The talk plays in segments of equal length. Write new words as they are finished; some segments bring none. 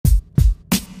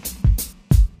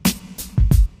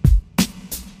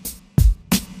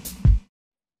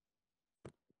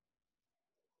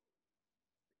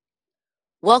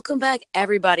Welcome back,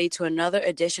 everybody, to another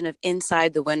edition of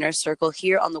Inside the Winner's Circle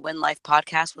here on the Win Life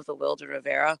podcast with Wilder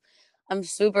Rivera. I'm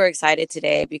super excited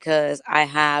today because I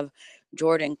have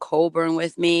Jordan Colburn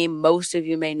with me. Most of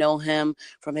you may know him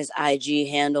from his IG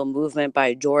handle, Movement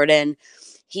by Jordan.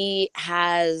 He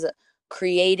has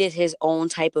created his own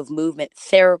type of movement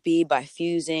therapy by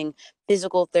fusing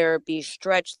physical therapy,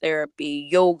 stretch therapy,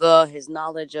 yoga, his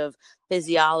knowledge of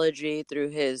physiology through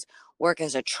his work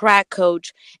as a track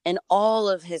coach, and all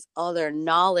of his other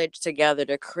knowledge together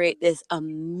to create this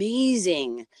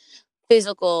amazing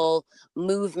physical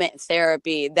movement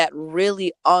therapy that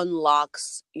really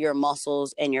unlocks your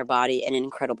muscles and your body in an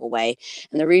incredible way.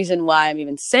 And the reason why I'm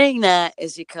even saying that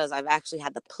is because I've actually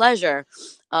had the pleasure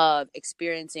of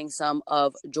experiencing some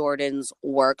of Jordan's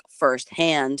work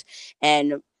firsthand.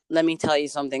 And let me tell you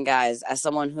something, guys, as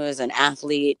someone who is an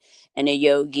athlete and a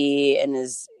yogi and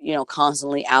is,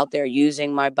 constantly out there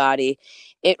using my body,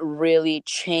 it really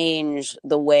changed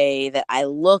the way that I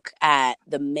look at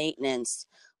the maintenance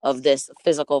of this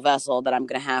physical vessel that I'm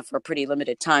going to have for a pretty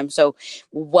limited time. So,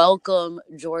 welcome,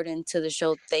 Jordan, to the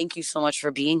show. Thank you so much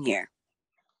for being here.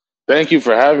 Thank you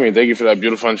for having me. Thank you for that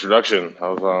beautiful introduction.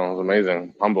 That was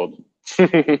amazing. Humbled.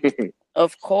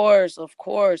 Of course, of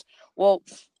course. Well,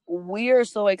 we are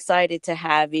so excited to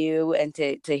have you and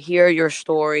to hear your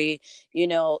story.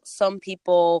 Some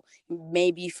people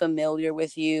may be familiar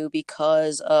with you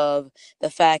because of the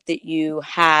fact that you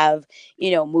have,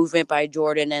 Movement by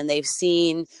Jordan, and they've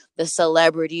seen the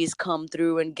celebrities come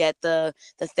through and get the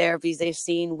therapies. They've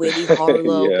seen Winnie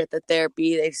Harlow Yeah. get the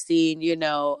therapy. They've seen,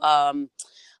 oh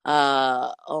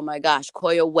my gosh,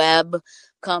 Koya Webb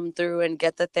come through and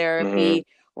get the hmm therapy,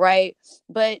 right?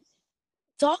 But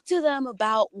talk to them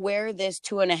about where this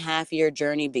 2.5 year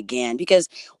journey began, because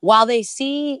while they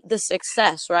see the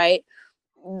success, right,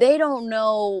 they don't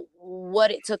know what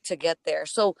it took to get there.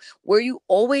 So were you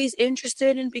always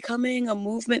interested in becoming a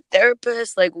movement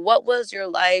therapist? Like, what was your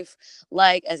life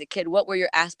like as a kid? What were your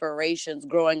aspirations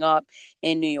growing up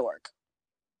in New York?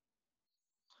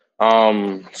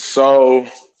 So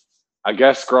I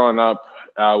guess growing up,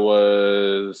 I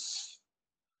was,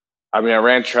 I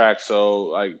ran track, so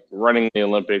like running the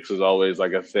Olympics was always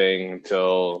like a thing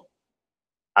until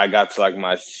I got to like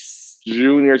my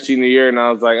junior, senior year, and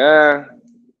I was like,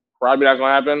 probably not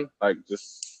gonna happen. Like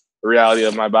just the reality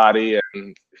of my body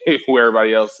and where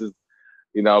everybody else's,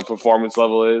 performance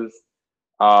level is.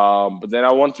 But then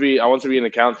I want to be an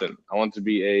accountant. I want to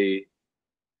be a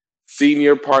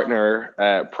senior partner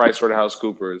at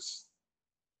PricewaterhouseCoopers.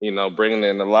 Bringing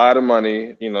in a lot of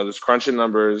money. Just crunching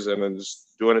numbers and then just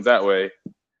doing it that way.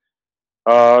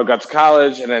 Got to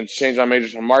college and then changed my major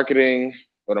to marketing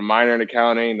with a minor in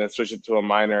accounting, then switched it to a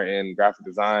minor in graphic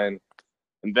design.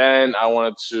 And then I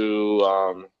wanted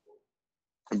to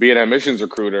be an admissions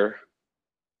recruiter,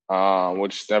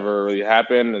 which never really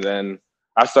happened. And then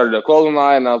I started a clothing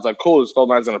line, and I was like, cool, this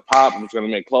clothing line's gonna pop. I'm just gonna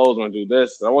make clothes. I'm gonna do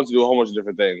this. And I wanted to do a whole bunch of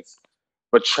different things,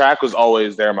 but track was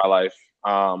always there in my life.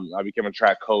 I became a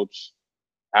track coach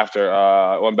after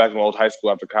I went back to my old high school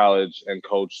after college and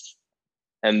coached,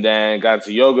 and then got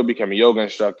into yoga, became a yoga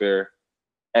instructor,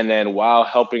 and then while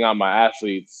helping out my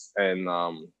athletes and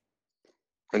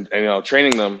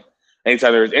training them,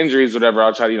 anytime there was injuries, whatever,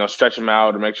 I'll try to stretch them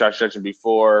out or make sure I stretch them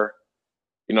before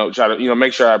try to,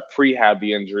 make sure I prehab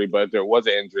the injury. But if there was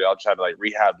an injury, I'll try to like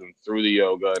rehab them through the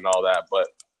yoga and all that. But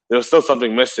there was still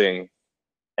something missing.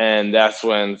 And that's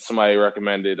when somebody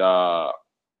recommended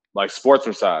like sports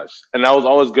massage. And I was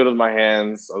always good with my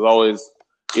hands. I was always,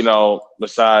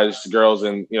 massage girls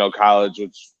in, college,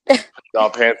 which paid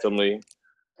off handsomely.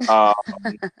 Um,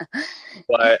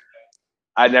 but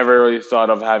I never really thought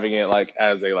of having it like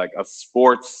as a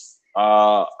sports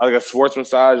like a sports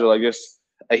massage or like just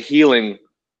a healing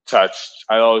touch.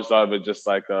 I always thought of it just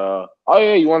like oh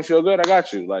yeah, you want to feel good? I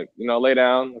got you. Like, lay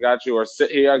down, I got you, or sit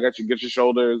here, I got you, get your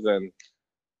shoulders. And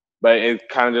but it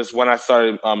kind of just when I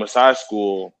started massage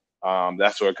school,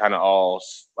 that's where it kind of all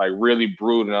like really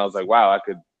brewed, and I was like, wow, I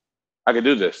could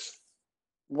do this.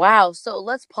 Wow. So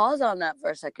let's pause on that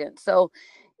for a second. So,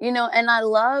 and I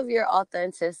love your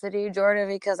authenticity, Jordan,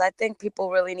 because I think people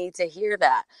really need to hear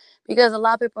that. Because a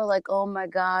lot of people are like, oh my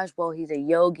gosh, well, he's a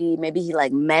yogi. Maybe he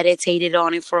like meditated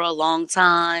on it for a long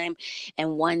time.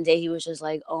 And one day he was just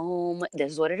like, oh,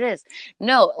 this is what it is.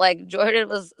 No, like Jordan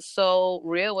was so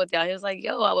real with y'all. He was like,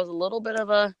 yo, I was a little bit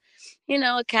of a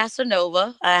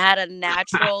Casanova. I had a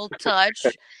natural touch,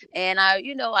 and I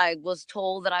was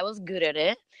told that I was good at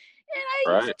it, and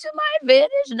I used Right? it to my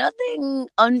advantage. Nothing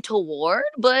untoward,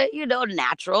 but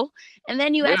natural. And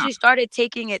then you Yeah. actually started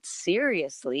taking it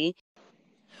seriously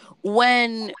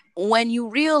When you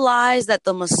realize that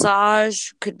the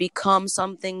massage could become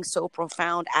something so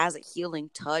profound as a healing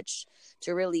touch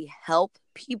to really help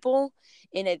people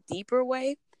in a deeper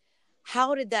way,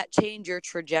 how did that change your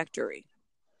trajectory?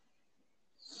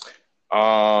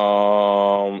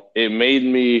 It made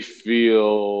me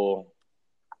feel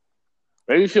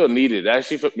needed. It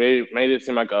actually made it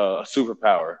seem like a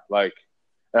superpower. Like,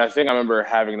 and I think I remember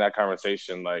having that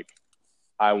conversation. Like,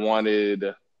 I wanted,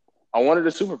 I wanted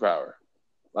a superpower.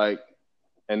 Like,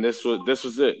 and this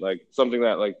was it. Like something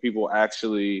that like people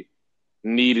actually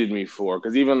needed me for.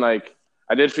 Because even like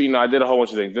I did a whole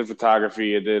bunch of things. Did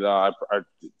photography. I did. I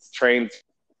trained,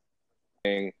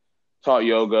 taught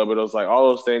yoga, but it was like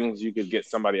all those things you could get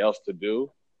somebody else to do.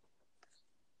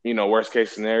 Worst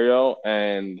case scenario,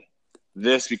 and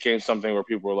this became something where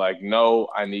people were like, "No,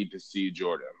 I need to see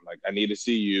Jordan. Like, I need to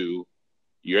see you.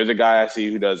 You're the guy I see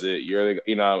who does it.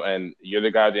 And you're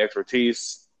the guy with the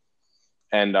expertise."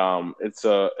 And it's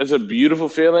a beautiful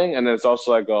feeling, and then it's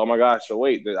also like, oh my gosh, so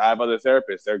wait, I have other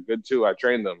therapists. They're good too. I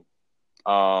trained them.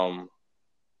 Um,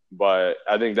 but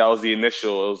I think that was the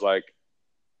initial. It was like,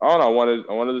 I don't know,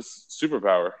 I wanted this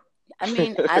superpower. I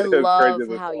mean, I As crazy love as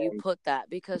it how you sounds. put that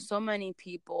because so many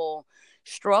people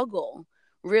struggle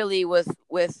really with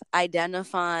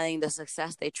identifying the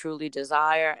success they truly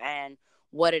desire and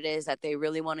what it is that they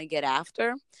really want to get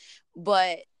after.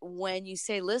 But when you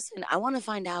say, listen, I want to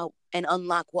find out and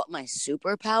unlock what my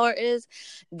superpower is,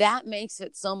 that makes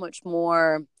it so much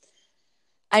more.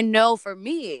 I know for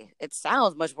me, it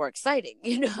sounds much more exciting,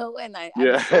 and I'm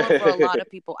Yeah. sure for a lot of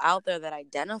people out there that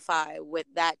identify with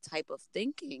that type of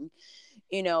thinking,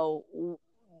 you know,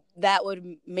 that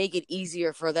would make it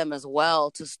easier for them as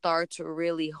well to start to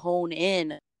really hone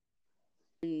in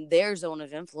their zone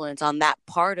of influence on that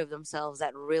part of themselves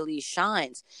that really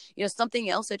shines. Something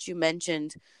else that you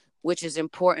mentioned, which is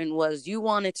important, was you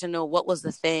wanted to know what was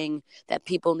the thing that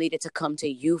people needed to come to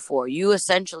you for. You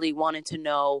essentially wanted to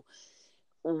know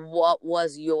what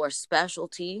was your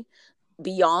specialty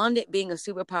beyond it being a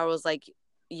superpower was like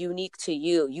unique to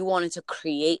you. You wanted to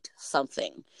create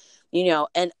something,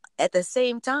 and at the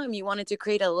same time, you wanted to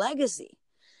create a legacy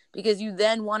because you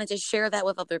then wanted to share that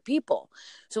with other people.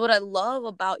 So what I love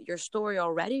about your story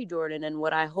already, Jordan, and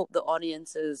what I hope the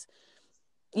audience is,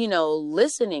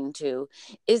 listening to,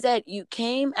 is that you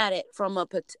came at it from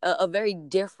a very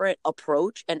different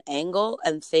approach and angle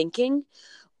and thinking,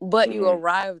 but you Hmm.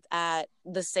 arrived at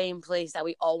the same place that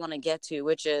we all want to get to,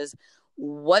 which is,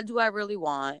 what do I really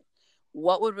want?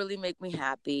 What would really make me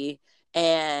happy?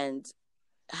 And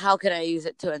how can I use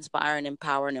it to inspire and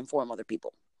empower and inform other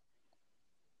people?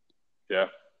 Yeah.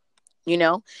 You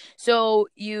know? So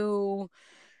you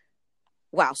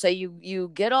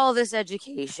get all this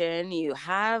education, you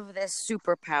have this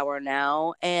superpower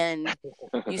now, and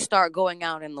you start going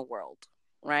out in the world,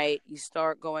 right? You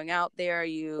start going out there.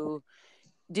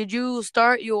 Did you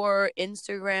start your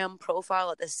Instagram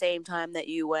profile at the same time that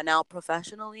you went out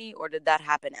professionally, or did that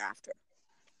happen after?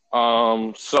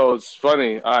 So it's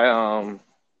funny.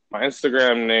 My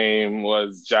Instagram name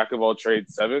was Jack of All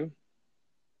Trades 7,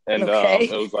 and Okay.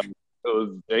 it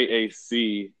was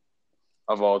JAC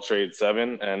of All Trades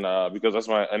 7, and because that's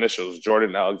my initials,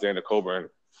 Jordan Alexander Coburn,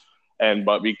 and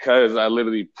but because I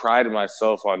literally prided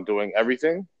myself on doing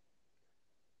everything,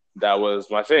 that was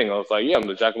my thing. I was like, yeah, I'm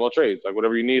the Jack of all trades. Like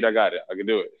whatever you need, I got it. I can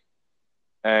do it.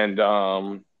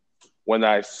 And when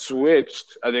I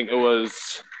switched, I think it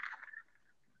was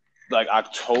like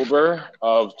October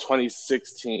of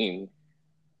 2016.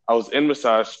 I was in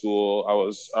massage school. I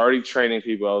was already training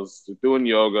people. I was doing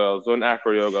yoga. I was doing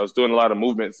acro yoga. I was doing a lot of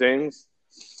movement things.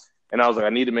 And I was like, I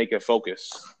need to make it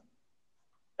focus.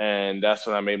 And that's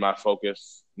when I made my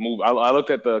focus move. I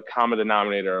looked at the common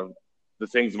denominator of the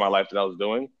things in my life that I was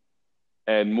doing,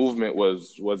 and movement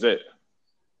was it.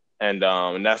 And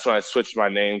that's when I switched my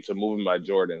name to Moving by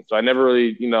Jordan. So I never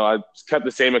really, I kept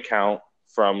the same account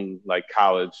from like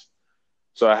college.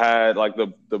 So I had like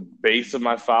the base of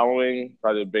my following,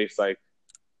 probably the base like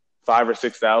 5 or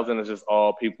 6 thousand is just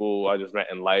all people I just met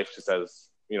in life, just as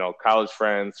college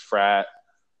friends, frat.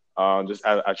 Just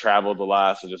I traveled a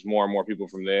lot, so just more and more people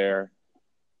from there.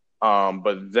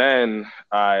 But then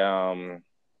when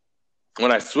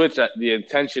I switched, the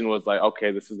intention was like,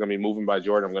 okay, this is gonna be Moving by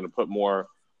Jordan. I'm gonna put more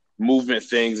movement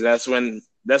things. And that's when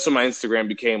my Instagram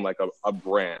became like a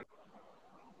brand.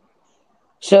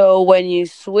 So when you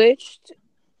switched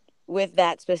with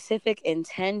that specific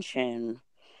intention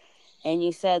and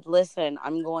you said, listen,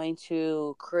 I'm going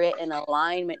to create an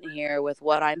alignment here with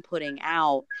what I'm putting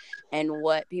out and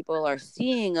what people are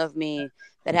seeing of me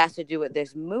that has to do with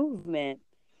this movement,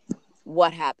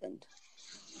 what happened?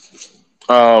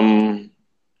 Um,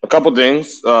 A couple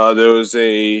things. There was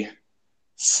a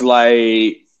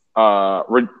slight,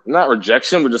 not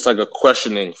rejection, but just like a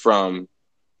questioning from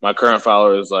my current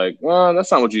followers. Like, well,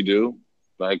 that's not what you do.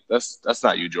 Like, that's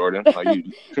not you, Jordan. Like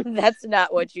you, That's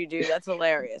not what you do. That's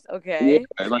hilarious. yeah, Okay.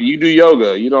 like you do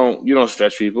yoga. You don't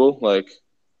stretch people. Like,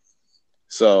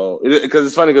 so because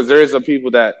it's funny because there is some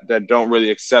people that don't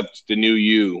really accept the new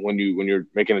you when you're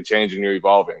making a change and you're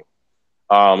evolving.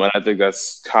 And I think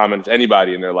that's common to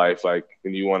anybody in their life. Like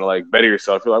when you want to like better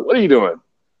yourself, you're like, what are you doing?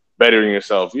 Bettering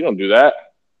yourself. You don't do that.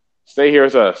 Stay here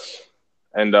with us.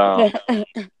 And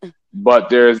but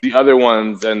there's the other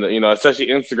ones, and especially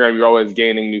Instagram, you're always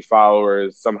gaining new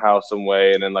followers somehow, some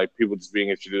way, and then like people just being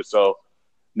introduced. So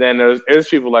then there's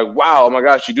people like, wow, oh my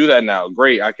gosh, you do that now.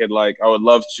 Great. I would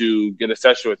love to get a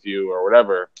session with you or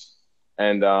whatever.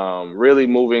 And really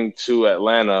moving to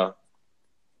Atlanta,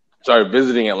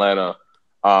 visiting Atlanta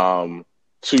 2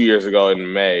 years ago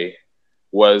in May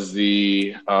was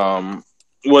the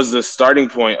starting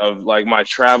point of like my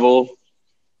travel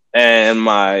and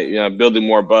my building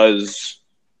more buzz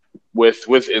with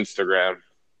Instagram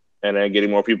and then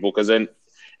getting more people because then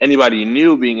anybody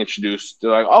new being introduced,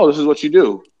 they're like, oh, this is what you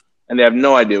do, and they have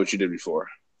no idea what you did before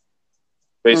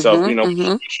based off Mm-hmm,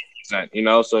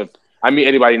 mm-hmm. So if I meet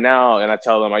anybody now and I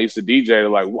tell them I used to DJ, they're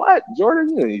like, what,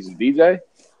 Jordan, you used to DJ?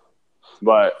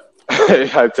 But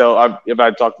if I talk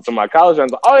to some of my college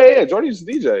friends, oh yeah, Jordan used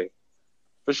to DJ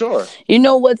for sure. You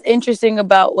know what's interesting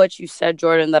about what you said,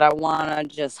 Jordan, that I want to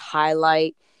just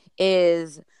highlight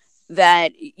is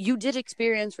that you did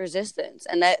experience resistance.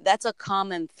 And that's a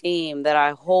common theme that I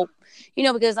hope,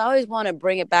 because I always want to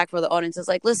bring it back for the audience. It's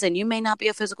like, listen, you may not be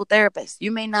a physical therapist.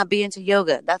 You may not be into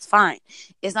yoga. That's fine.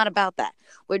 It's not about that.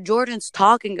 What Jordan's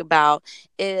talking about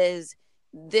is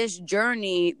this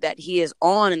journey that he is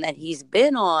on and that he's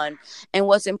been on. And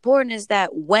what's important is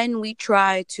that when we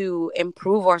try to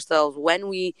improve ourselves, when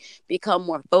we become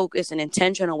more focused and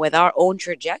intentional with our own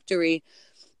trajectory,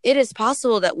 it is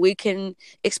possible that we can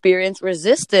experience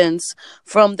resistance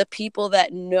from the people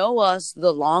that know us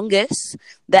the longest,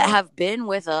 that have been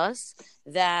with us,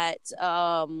 that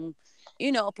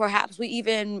perhaps we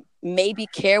even maybe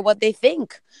care what they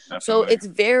think. Definitely. So it's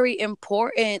very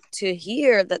important to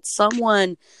hear that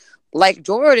someone like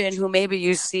Jordan, who maybe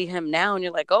you see him now and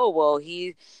you're like, oh, well,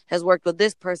 he has worked with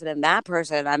this person and that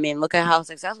person. I mean, look at how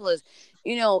successful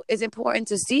he is. It's important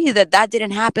to see that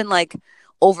didn't happen like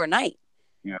overnight,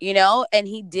 and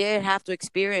he did have to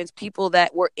experience people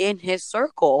that were in his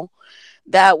circle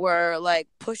that were like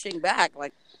pushing back.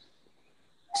 Like,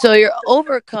 so you're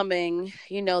overcoming,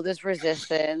 this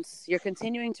resistance. You're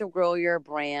continuing to grow your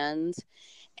brand.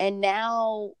 And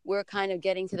now we're kind of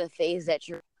getting to the phase that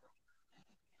you're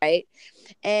right.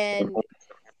 And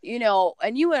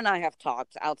and you and I have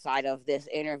talked outside of this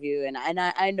interview, and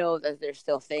I know that there's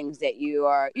still things that you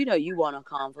are, you want to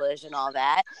accomplish and all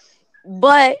that,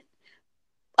 but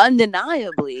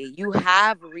undeniably, you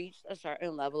have reached a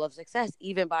certain level of success,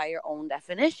 even by your own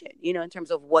definition, in terms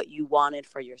of what you wanted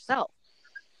for yourself.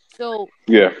 So,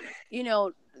 Yeah.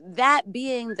 That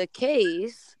being the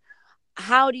case,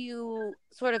 how do you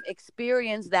sort of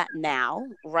experience that now,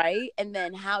 right? And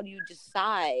then how do you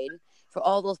decide for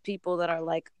all those people that are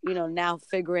like, now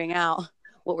figuring out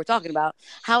what we're talking about,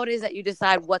 how it is that you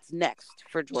decide what's next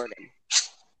for Jordan?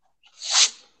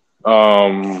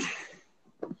 How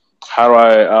do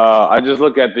I just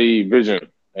look at the vision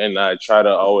and I try to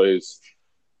always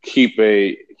keep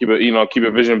a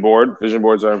vision board. Vision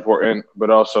boards are important, but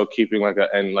also keeping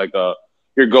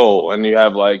your goal. And you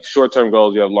have like short-term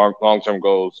goals, you have long-term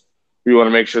goals. You want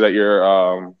to make sure that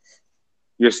you're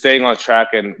staying on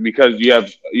track, and because you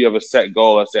have a set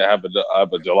goal. Let's say I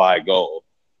have a July goal.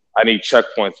 I need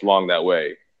checkpoints along that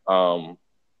way.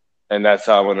 And that's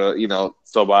how I'm gonna,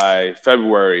 so by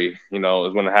February, is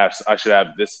when I should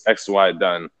have this X, Y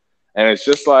done. And it's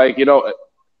just like,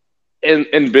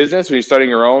 in business, when you're starting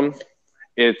your own,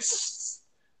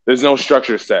 there's no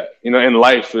structure set. In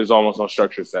life, there's almost no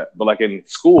structure set. But like in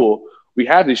school, we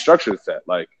have these structures set.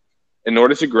 Like in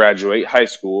order to graduate high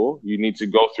school, you need to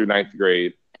go through ninth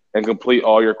grade and complete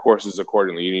all your courses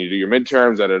accordingly. You need to do your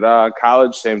midterms,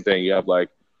 College, same thing. You have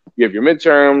your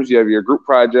midterms, you have your group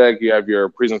project, you have your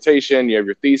presentation, you have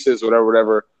your thesis,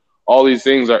 whatever. All these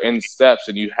things are in steps,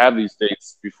 and you have these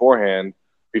dates beforehand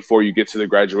before you get to the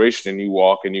graduation, and you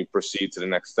walk and you proceed to the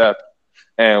next step.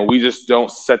 And we just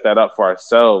don't set that up for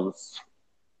ourselves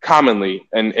commonly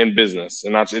in business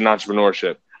and not in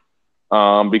entrepreneurship.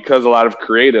 Because a lot of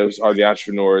creatives are the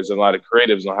entrepreneurs, and a lot of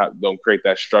creatives don't create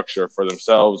that structure for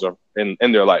themselves or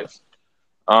in their life.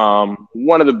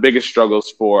 One of the biggest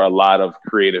struggles for a lot of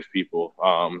creative people,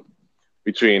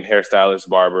 between hairstylists,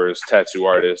 barbers, tattoo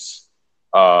artists,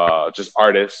 just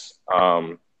artists.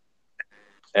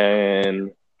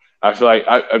 And I feel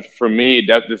like for me,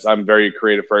 I'm a very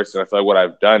creative person. I feel like what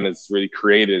I've done is really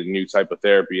created a new type of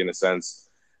therapy in a sense,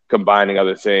 combining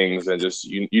other things and just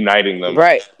uniting them.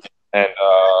 Right. And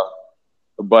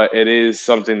but it is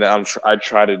something that I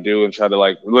try to do and try to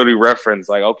like literally reference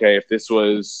like, okay, if this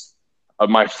was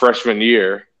my freshman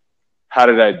year, how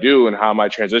did I do, and how am I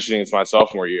transitioning into my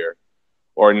sophomore year?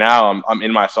 Or now I'm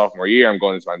in my sophomore year, I'm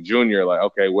going into my junior. Like,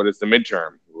 okay, what is the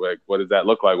midterm? Like, what does that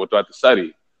look like? What do I have to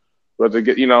study? What to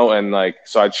get, and like,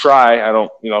 so I try. I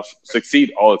don't,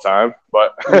 succeed all the time,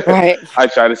 but Right. I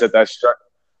try to set that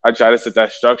I try to set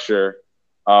that structure.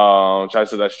 Try to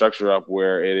set that structure up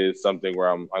where it is something where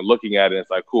I'm looking at it. And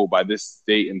it's like, cool. By this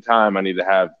date and time, I need to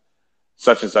have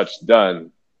such and such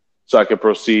done, so I could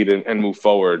proceed and move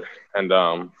forward. And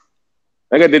I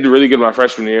think I did really good my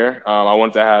freshman year. I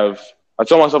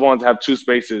told myself I wanted to have two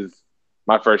spaces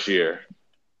my first year.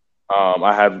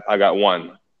 I got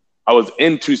one. I was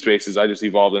in two spaces. I just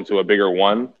evolved into a bigger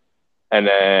one, but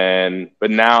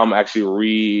now I'm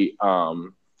actually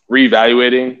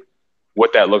reevaluating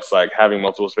what that looks like, having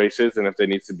multiple spaces, and if they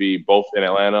need to be both in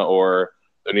Atlanta or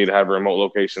they need to have a remote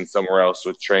location somewhere else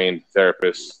with trained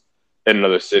therapists in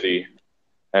another city.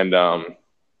 And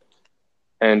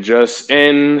just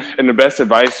in the best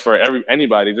advice for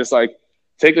anybody, just like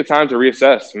take the time to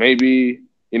reassess. Maybe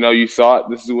you thought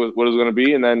this is what it was going to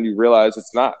be, and then you realize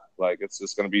it's not. Like it's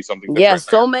just going to be something Yeah, different.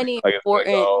 so many Like it's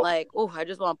important, go. like, oh, I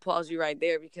just want to pause you right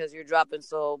there because you're dropping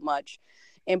so much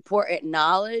important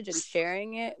knowledge and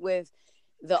sharing it with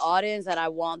the audience that I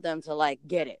want them to like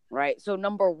get it, right? So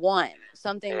number one,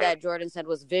 something that Jordan said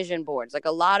was vision boards. Like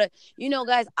a lot of,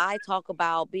 guys, I talk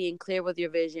about being clear with your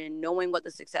vision, knowing what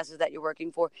the success is that you're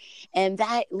working for, and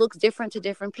that looks different to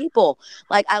different people.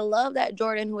 Like I love that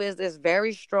Jordan, who is this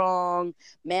very strong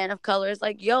man of color, is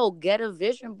like, yo, get a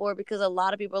vision board, because a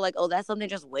lot of people are like, oh, that's something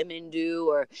just women do,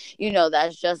 or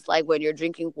that's just like when you're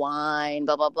drinking wine,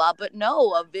 blah blah blah. But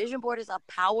no, a vision board is a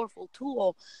powerful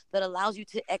tool that allows you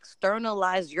to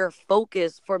externalize your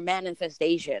focus for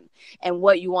manifestation and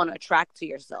what you want to attract to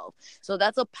yourself. So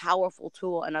that's a powerful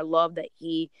tool. And I love that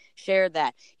he shared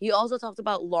that. He also talked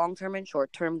about long-term and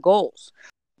short-term goals.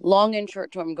 Long and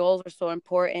short-term goals are so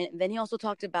important. And then he also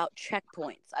talked about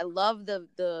checkpoints. I love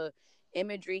the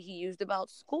imagery he used about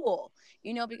school,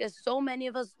 because so many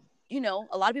of us,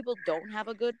 a lot of people don't have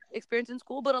a good experience in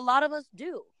school, but a lot of us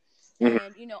do. Mhm.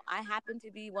 And, I happen to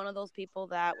be one of those people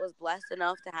that was blessed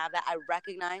enough to have that. I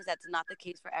recognize that's not the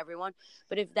case for everyone.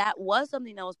 But if that was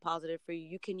something that was positive for you,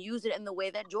 you can use it in the way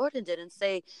that Jordan did and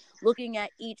say, looking at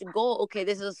each goal, okay,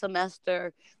 this is a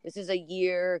semester, this is a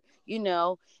year,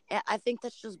 And I think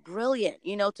that's just brilliant,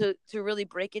 to really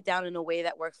break it down in a way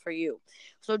that works for you.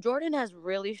 So Jordan has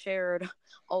really shared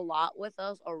a lot with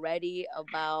us already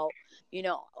about,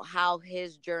 how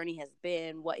his journey has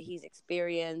been, what he's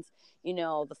experienced,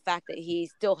 the fact that he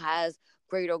still has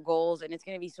greater goals, and it's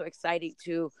going to be so exciting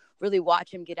to really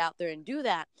watch him get out there and do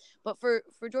that. But for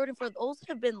Jordan, for those that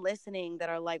have been listening that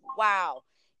are like, wow,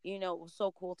 it was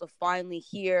so cool to finally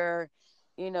hear,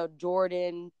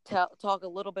 Jordan talk a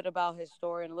little bit about his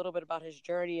story and a little bit about his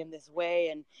journey in this way.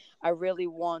 And I really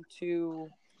want to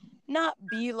not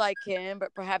be like him,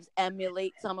 but perhaps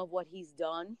emulate some of what he's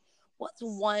done. What's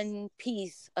one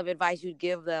piece of advice you'd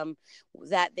give them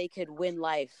that they could win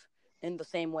life in the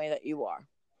same way that you are?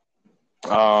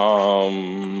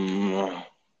 Um,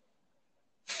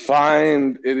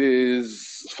 find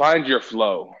your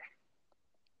flow,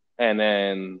 and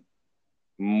then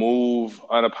move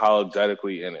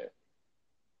unapologetically in it.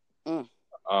 Mm.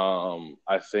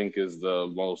 I think is the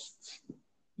most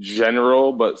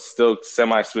general but still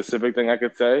semi-specific thing I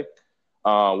could say.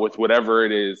 With whatever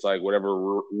it is, like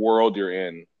whatever world you're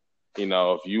in,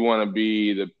 if you want to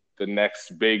be the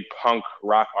next big punk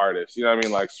rock artist, you know what I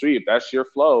mean? Like, sweet, if that's your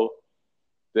flow,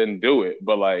 then do it.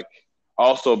 But like,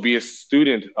 also be a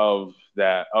student of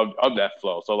that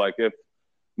flow. So like, if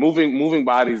moving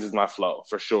bodies is my flow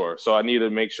for sure. So I need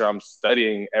to make sure I'm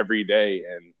studying every day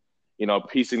and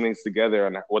piecing things together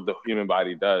on what the human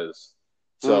body does.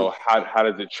 So how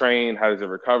does it train? How does it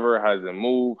recover? How does it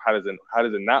move? How does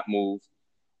it not move?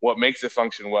 What makes it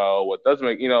function well? What doesn't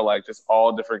make like just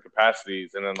all different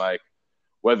capacities. And then like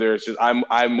whether it's just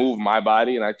I move my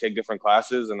body and I take different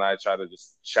classes and I try to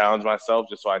just challenge myself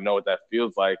just so I know what that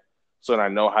feels like. So then I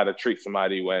know how to treat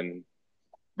somebody when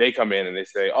they come in and they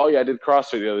say, "Oh yeah, I did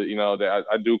CrossFit the other,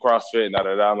 I do CrossFit and da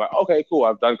da da." I'm like, "Okay, cool.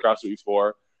 I've done CrossFit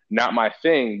before. Not my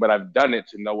thing, but I've done it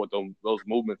to know what those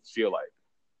movements feel like."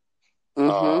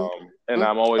 Mm-hmm. And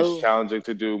I'm always Oh, challenging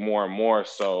to do more and more.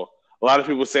 So a lot of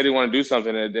people say they want to do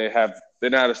something and they're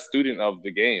not a student of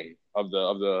the game of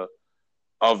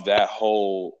that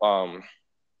whole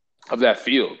of that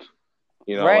field.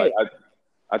 You know, like Right.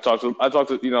 I talk to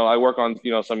I work on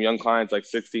some young clients like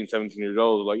 16, 17 years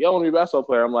old, like, yo, I want to be a basketball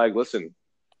player. I'm like, listen,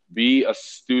 be a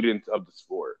student of the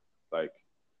sport. Like,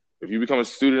 if you become a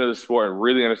student of the sport and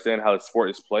really understand how the sport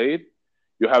is played,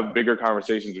 you'll have bigger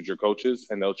conversations with your coaches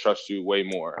and they'll trust you way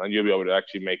more and you'll be able to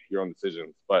actually make your own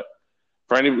decisions. But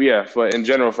in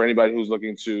general, for anybody who's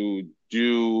looking to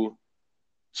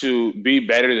be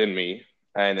better than me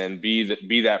and then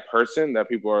be that person that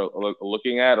people are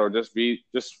looking at, or just be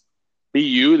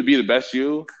you, to be the best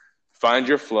you, find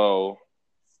your flow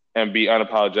and be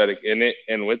unapologetic in it.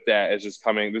 And with that, it's just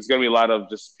coming. There's gonna be a lot of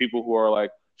just people who are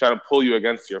like trying to pull you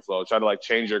against your flow, try to like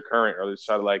change your current, or just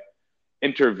try to like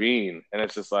intervene. And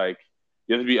it's just like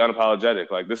you have to be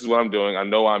unapologetic. Like, this is what I'm doing. I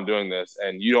know I'm doing this,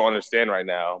 and you don't understand right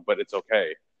now, but it's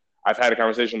okay. I've had a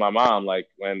conversation with my mom, like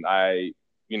when I,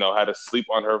 had to sleep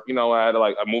on her.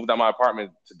 I moved out my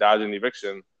apartment to dodge an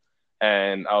eviction,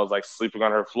 and I was like sleeping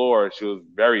on her floor. She was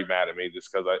very mad at me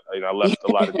just because I left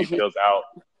a lot of details out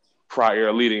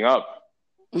prior leading up,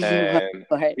 and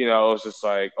Right. it was just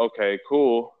like, okay,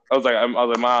 cool. I was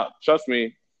like, Ma, trust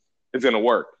me, it's gonna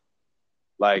work.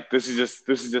 Like, this is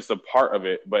just a part of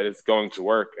it, but it's going to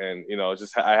work, and it's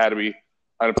just I had to be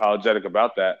unapologetic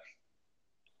about that.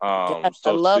 Yeah, I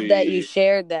So love that you see,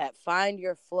 shared that. Find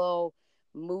your flow,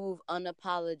 move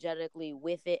unapologetically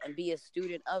with it, and be a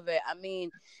student of it. I mean,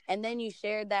 and then you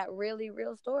shared that really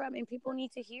real story. I mean, people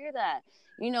need to hear that.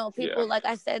 yeah, People, like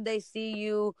I said, they see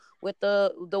you with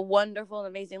the wonderful and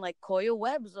amazing, like, Koya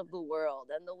Webbs of the world,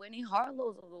 and the Winnie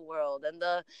Harlows of the world, and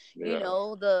the you yeah,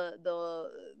 know the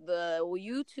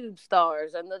YouTube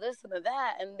stars, and the this and the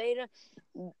that, and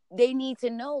they need to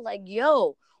know, like,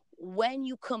 yo, when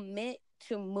you commit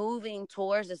to moving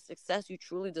towards the success you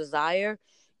truly desire,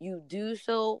 you do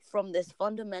so from this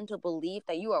fundamental belief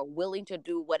that you are willing to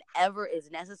do whatever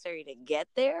is necessary to get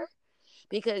there,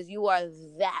 because you are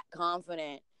that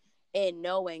confident in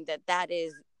knowing that that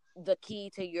is the key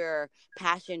to your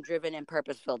passion driven and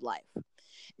purpose filled life.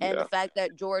 And the yeah. fact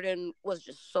that Jordan was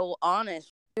just so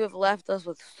honest. You have left us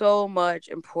with so much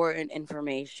important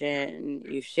information.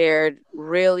 You shared a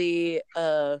really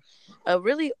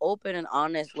open and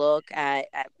honest look at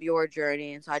your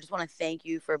journey. And so I just want to thank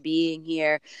you for being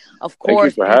here. Of Thank you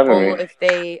course, for having people, me. if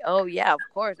they, oh, yeah, of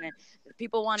course, man. If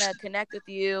people want to connect with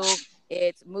you,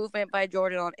 it's Movement by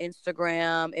Jordan on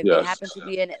Instagram. If they Yes. happen to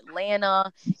be in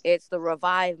Atlanta, it's the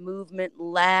Revive Movement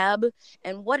Lab.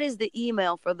 And what is the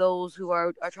email for those who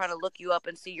are trying to look you up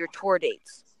and see your tour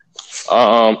dates?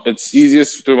 It's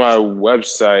easiest through my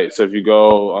website. So if you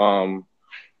go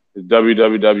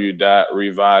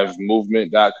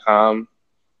www.revivemovement.com,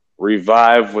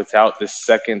 revive without the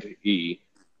second E.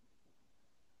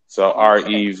 So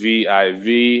Okay.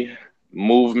 REVIV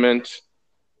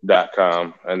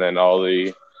movement.com. And then all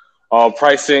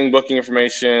pricing, booking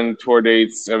information, tour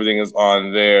dates, everything is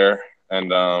on there.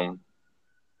 And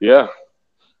yeah.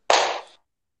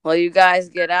 Well, you guys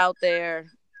get out there,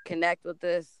 connect with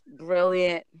this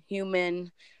brilliant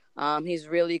human. He's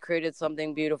really created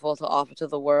something beautiful to offer to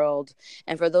the world.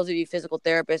 And for those of you physical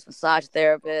therapists, massage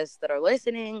therapists that are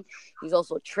listening, he's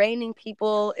also training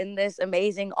people in this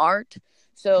amazing art.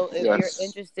 So if you're Yes.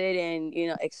 interested in,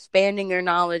 expanding your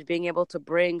knowledge, being able to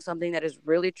bring something that is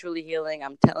really truly healing,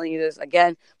 I'm telling you this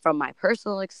again from my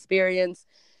personal experience.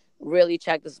 Really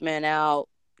check this man out.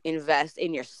 Invest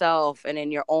in yourself and in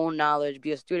your own knowledge.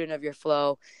 Be a student of your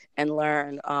flow and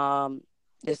learn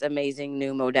this amazing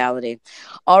new modality.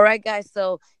 All right, guys.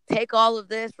 So take all of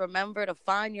this. Remember to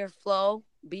find your flow,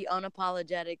 be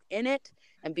unapologetic in it,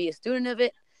 and be a student of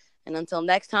it. And until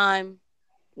next time,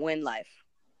 win life.